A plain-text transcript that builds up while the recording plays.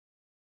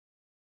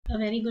A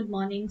very good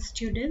morning,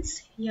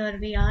 students. Here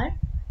we are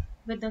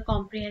with the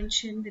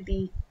comprehension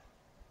with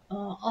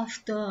of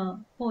the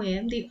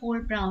poem The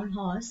Old Brown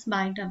Horse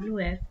by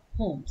W.F.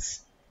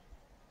 Holmes.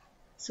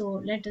 So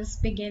let us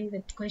begin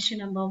with question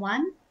number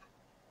 1,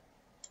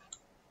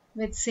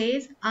 which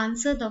says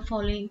answer the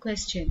following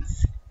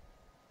questions.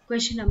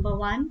 Question number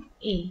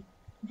 1a.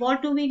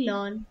 What do we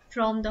learn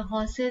from the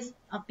horse's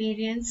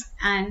appearance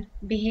and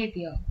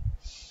behavior?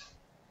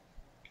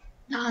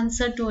 The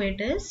answer to it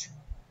is,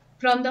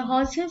 from the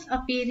horse's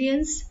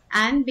appearance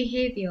and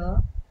behavior,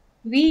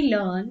 we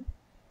learn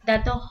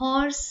that the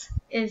horse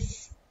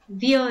is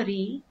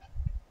weary,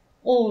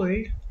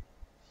 old,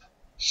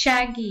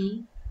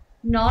 shaggy,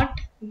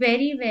 not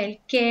very well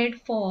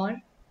cared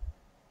for,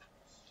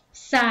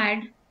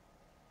 sad,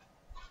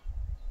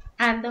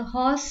 and the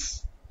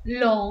horse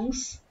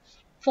longs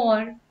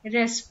for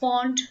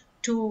respond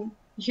to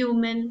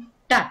human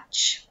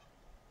touch.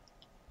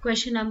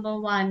 Question number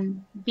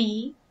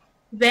 1b.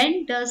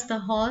 When does the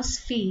horse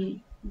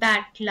feel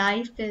that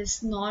life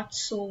is not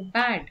so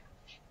bad?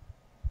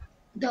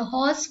 The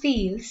horse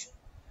feels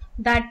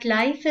that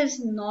life is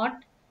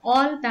not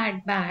all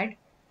that bad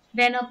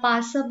when a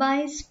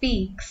passerby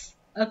speaks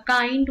a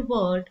kind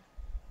word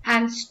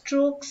and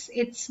strokes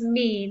its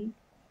mane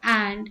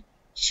and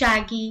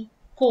shaggy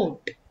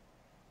coat.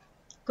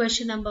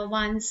 Question number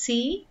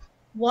 1c.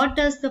 What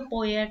does the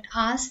poet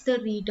ask the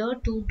reader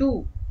to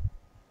do?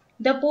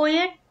 The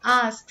poet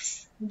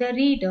asks the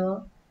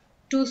reader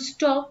to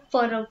stop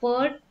for a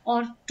word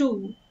or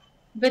two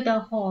with a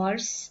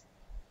horse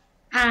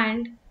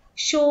and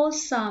show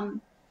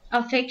some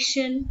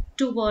affection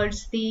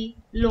towards the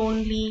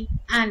lonely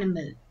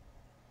animal.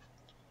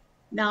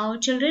 Now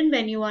children,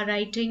 when you are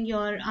writing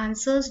your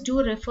answers,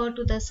 do refer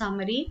to the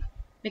summary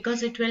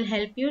because it will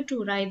help you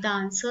to write the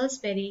answers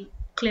very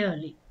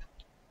clearly.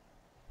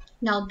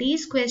 Now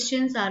these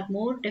questions are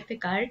more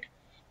difficult.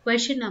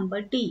 Question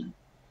number D.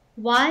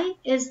 Why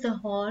is the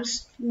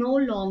horse no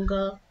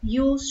longer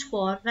used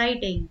for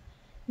riding?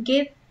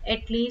 Give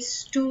at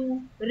least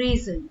 2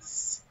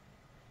 reasons.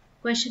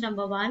 Question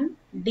number 1,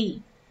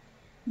 D.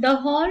 The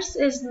horse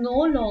is no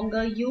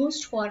longer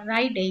used for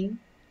riding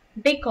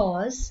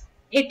because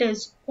it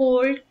is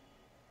old,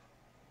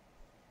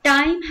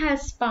 time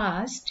has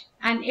passed,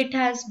 and it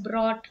has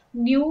brought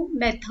new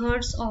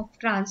methods of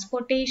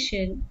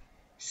transportation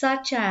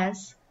such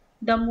as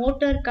the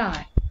motor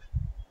car,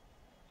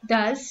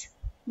 thus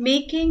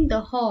making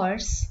the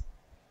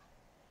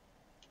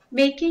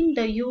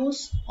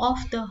use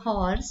of the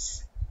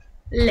horse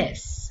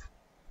less.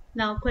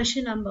 Now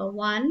question number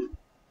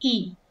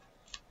 1e.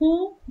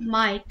 Who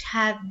might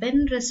have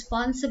been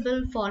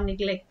responsible for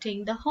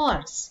neglecting the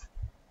horse?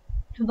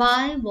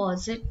 Why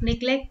was it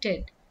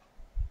neglected?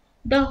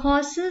 The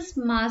horse's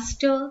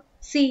master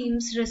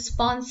seems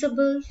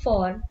responsible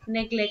for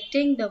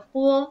neglecting the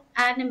poor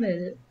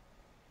animal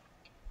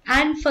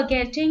and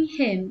forgetting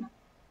him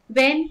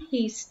when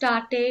he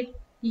started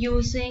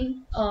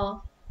using a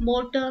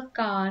motor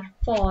car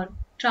for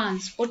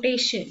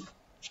transportation.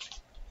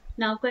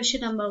 Now question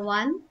number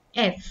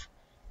 1f.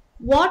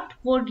 What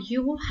would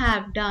you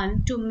have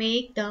done to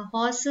make the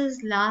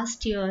horse's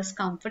last years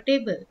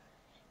comfortable?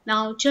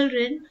 Now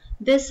children,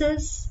 this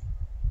is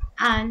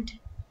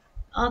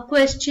a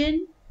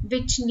question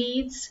which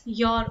needs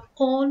your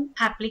own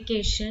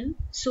application.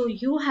 So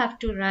you have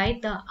to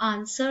write the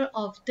answer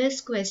of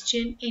this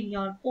question in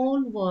your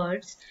own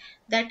words,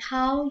 that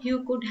how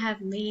you could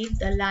have made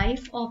the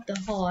life of the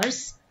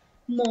horse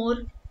more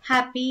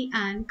happy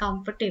and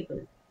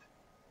comfortable.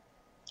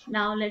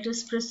 Now let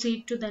us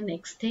proceed to the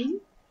next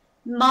thing.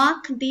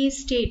 Mark these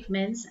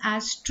statements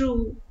as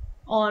true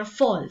or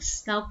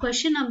false. Now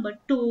question number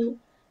 2,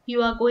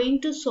 you are going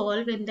to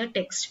solve in the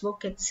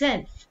textbook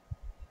itself.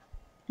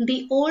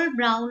 The old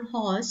brown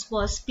horse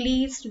was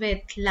pleased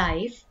with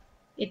life.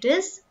 It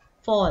is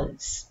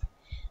false.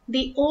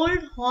 The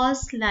old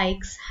horse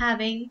likes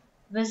having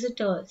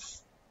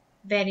visitors.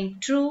 Very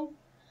true.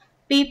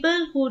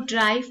 People who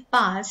drive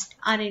past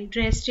are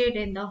interested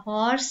in the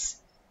horse.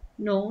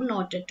 No,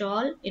 not at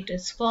all. It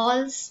is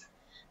false.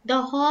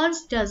 The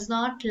horse does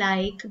not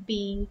like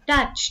being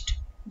touched.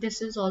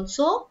 This is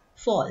also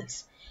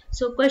false.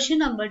 So question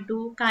number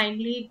 2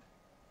 kindly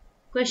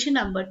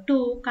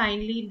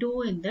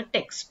do in the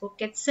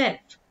textbook itself.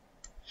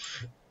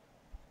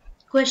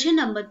 Question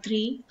number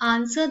 3,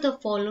 answer the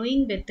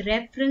following with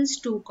reference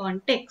to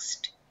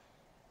context.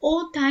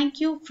 Oh, thank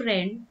you,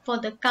 friend, for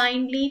the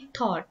kindly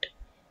thought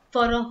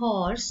for a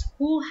horse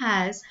who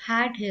has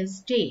had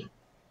his day.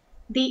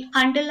 The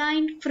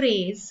underlined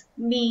phrase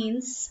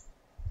means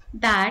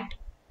that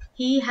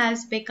he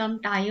has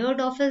become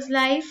tired of his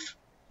life,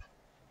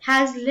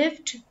 has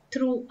lived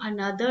through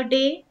another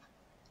day,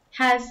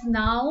 has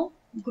now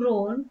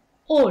grown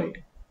old.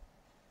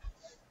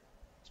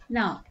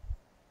 Now,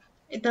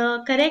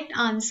 the correct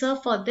answer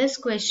for this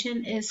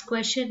question is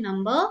option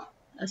number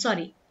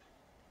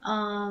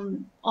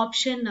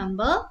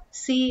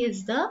C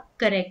is the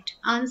correct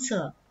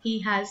answer. He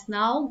has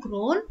now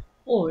grown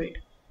old.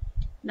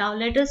 Now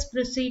let us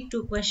proceed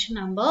to question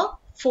number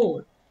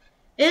 4.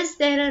 Is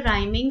there a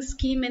rhyming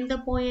scheme in the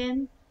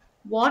poem?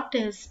 What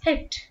is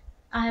it?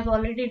 I have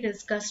already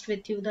discussed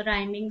with you the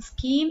rhyming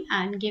scheme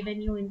and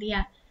given you in the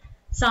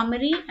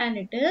summary, and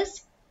it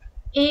is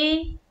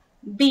A,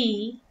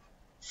 B,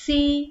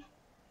 C,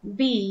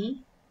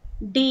 B,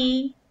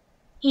 D,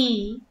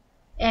 E,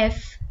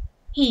 F,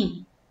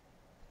 E.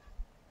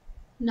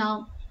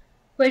 Now,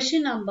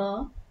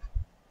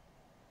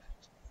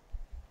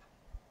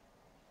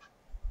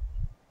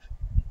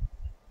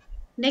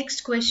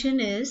 next question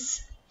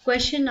is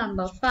question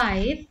number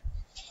 5,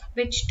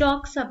 which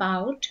talks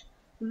about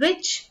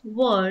which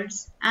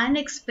words and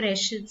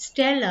expressions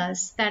tell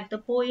us that the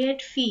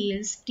poet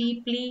feels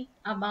deeply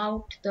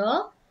about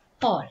the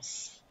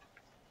horse.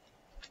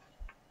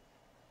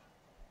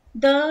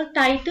 The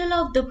title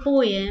of the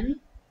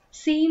poem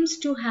seems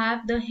to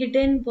have the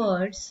hidden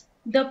words,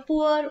 "The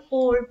poor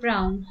old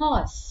brown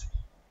horse."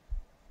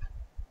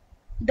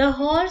 The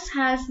horse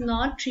has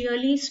not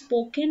really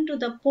spoken to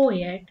the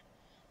poet,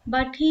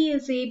 but he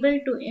is able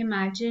to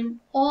imagine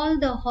all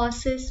the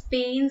horse's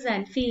pains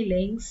and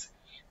feelings,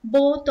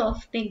 both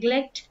of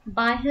neglect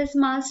by his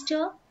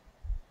master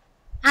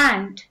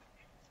and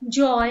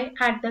joy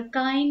at the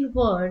kind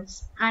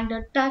words and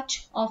a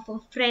touch of a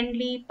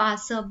friendly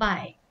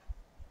passer-by.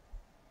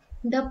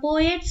 The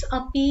poet's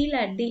appeal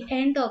at the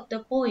end of the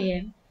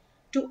poem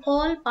to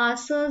all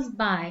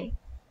passers-by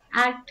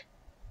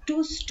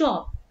to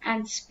stop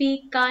and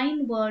speak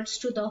kind words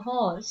to the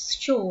horse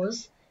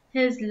shows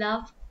his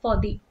love for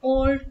the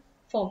old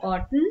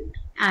forgotten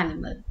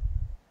animal.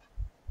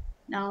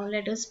 Now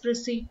let us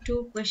proceed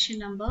to question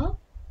number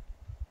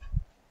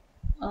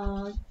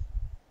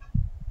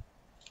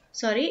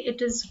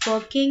it is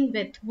working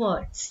with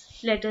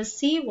words. Let us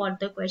see what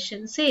the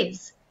question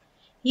says.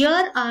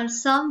 Here are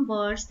some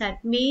words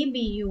that may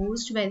be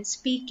used when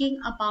speaking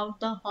about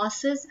the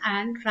horses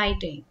and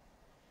riding.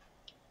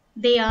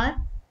 They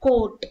are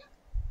coat,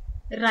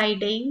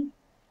 riding,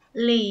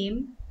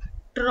 lame,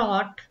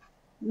 trot,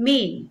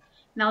 mane.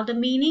 Now the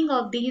meaning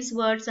of these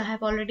words I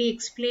have already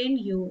explained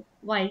you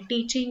while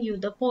teaching you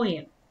the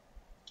poem.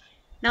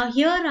 Now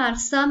here are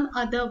some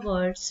other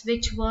words.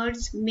 Which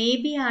words may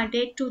be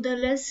added to the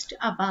list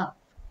above?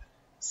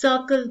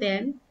 Circle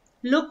them.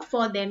 Look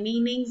for their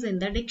meanings in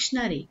the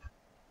dictionary.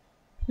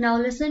 Now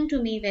listen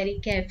to me very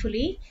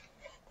carefully.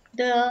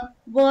 The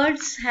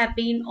words have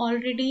been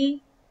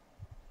already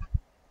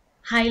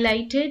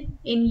highlighted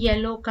in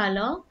yellow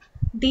color.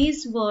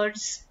 These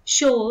words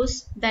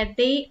shows that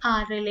they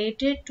are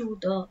related to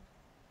the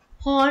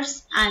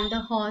horse and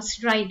the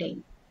horse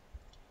riding.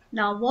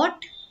 Now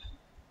what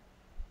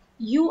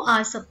you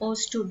are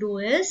supposed to do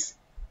is,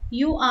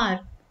 you are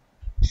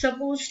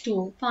supposed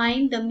to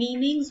find the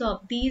meanings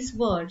of these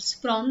words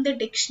from the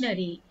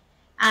dictionary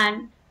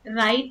and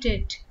write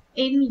it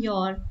in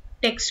your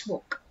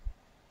textbook.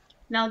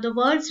 Now the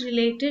words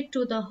related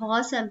to the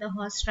horse and the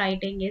horse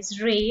riding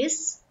is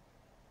race,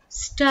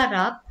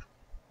 stirrup,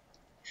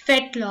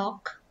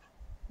 fetlock,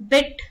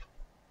 bit,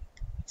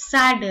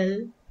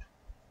 saddle,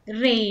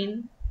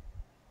 rein,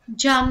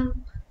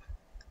 jump,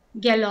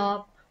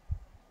 gallop,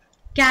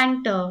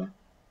 canter,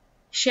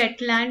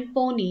 Shetland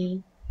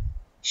pony,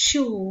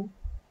 shoe,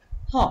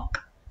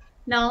 hawk.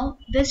 Now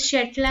this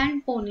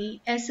Shetland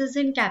pony, S is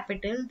in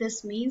capital,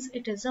 this means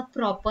it is a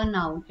proper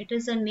noun. It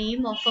is a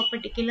name of a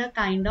particular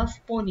kind of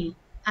pony.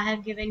 I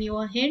have given you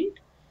a hint.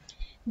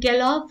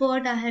 Gallop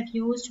word I have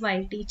used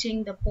while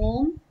teaching the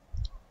poem.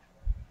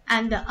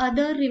 And the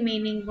other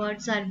remaining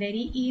words are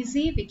very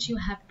easy, which you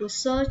have to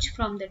search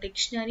from the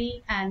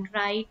dictionary and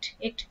write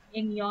it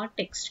in your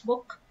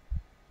textbook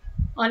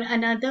on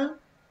another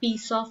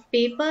piece of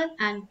paper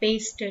and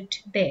paste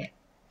it there.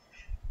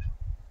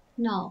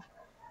 Now,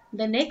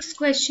 the next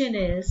question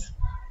is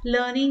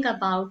learning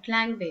about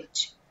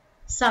language,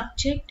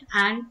 subject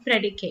and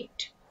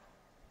predicate.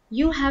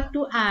 You have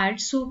to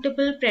add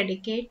suitable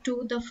predicate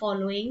to the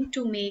following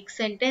to make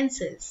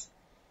sentences.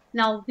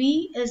 Now,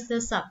 we is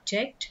the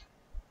subject.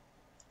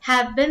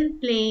 Have been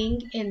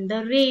playing in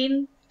the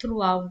rain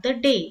throughout the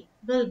day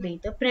will be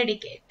the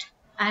predicate.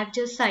 I have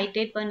just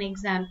cited one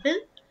example.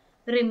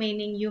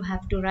 Remaining you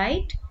have to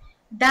write.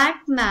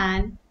 That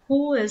man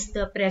who is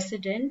the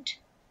president.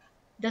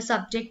 The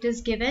subject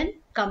is given.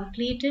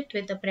 Complete it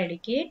with the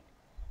predicate.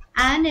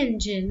 An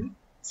engine.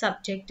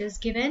 Subject is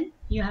given.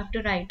 You have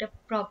to write a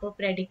proper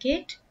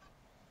predicate.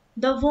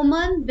 The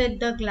woman with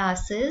the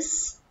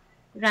glasses.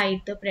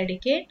 Write the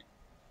predicate.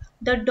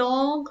 The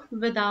dog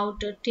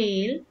without a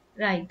tail.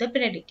 Write the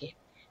predicate.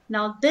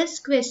 Now this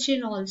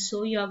question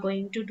also you are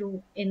going to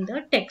do in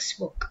the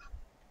textbook.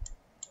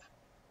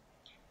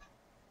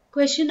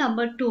 Question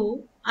number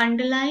 2.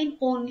 Underline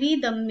only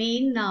the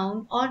main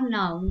noun or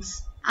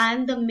nouns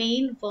and the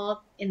main verb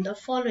in the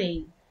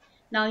following.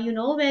 Now you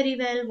know very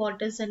well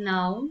what is a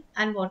noun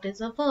and what is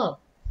a verb.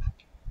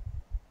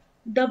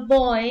 The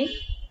boy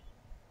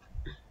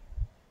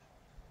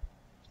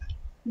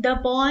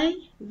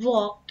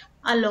walked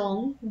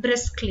along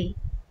briskly.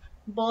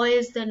 Boy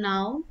is the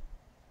noun.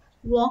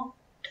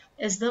 Walked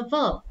is the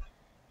verb.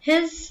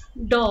 His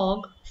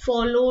dog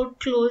followed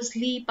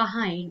closely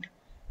behind.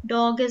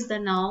 Dog is the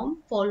noun,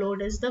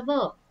 followed is the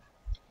verb.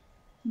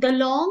 The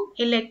long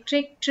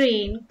electric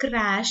train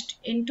crashed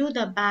into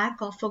the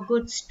back of a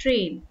goods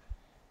train.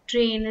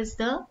 Train is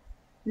the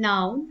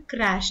noun,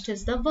 crashed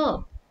is the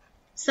verb.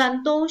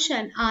 Santosh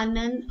and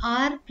Anand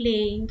are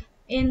playing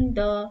in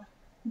the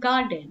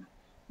garden.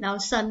 Now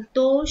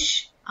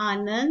Santosh,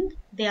 Anand,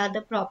 they are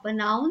the proper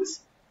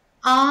nouns.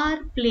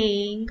 Are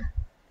playing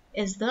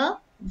is the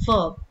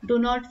verb. Do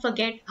not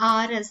forget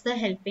are as the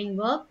helping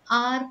verb.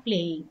 Are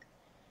playing.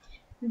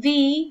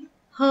 We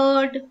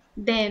heard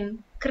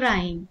them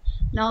crying.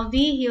 Now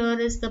we here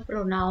is the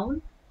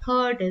pronoun.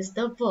 Heard is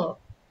the verb.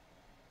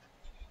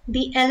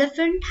 The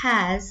elephant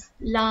has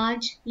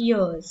large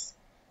ears.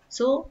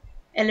 So,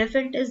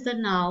 elephant is the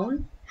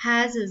noun,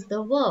 has is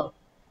the verb.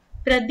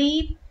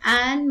 Pradeep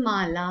and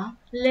Mala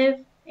live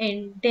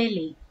in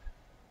Delhi.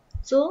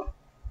 So,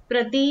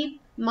 Pradeep,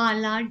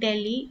 Mala,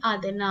 Delhi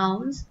are the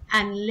nouns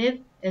and live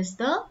is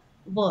the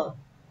verb.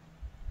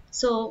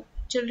 So,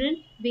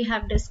 children, we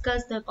have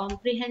discussed the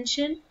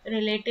comprehension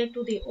related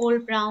to the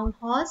old brown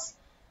horse.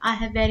 I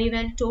have very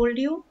well told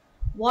you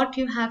what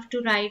you have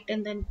to write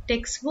in the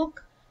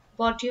textbook,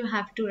 what you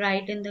have to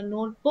write in the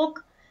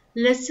notebook.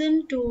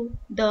 Listen to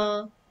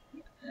the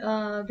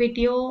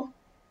video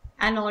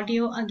and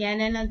audio again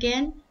and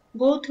again.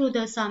 Go through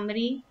the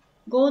summary,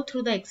 go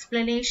through the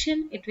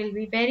explanation. It will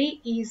be very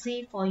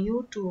easy for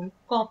you to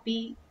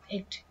copy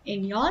it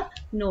in your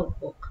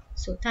notebook.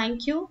 So,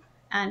 thank you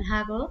and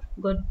have a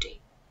good day.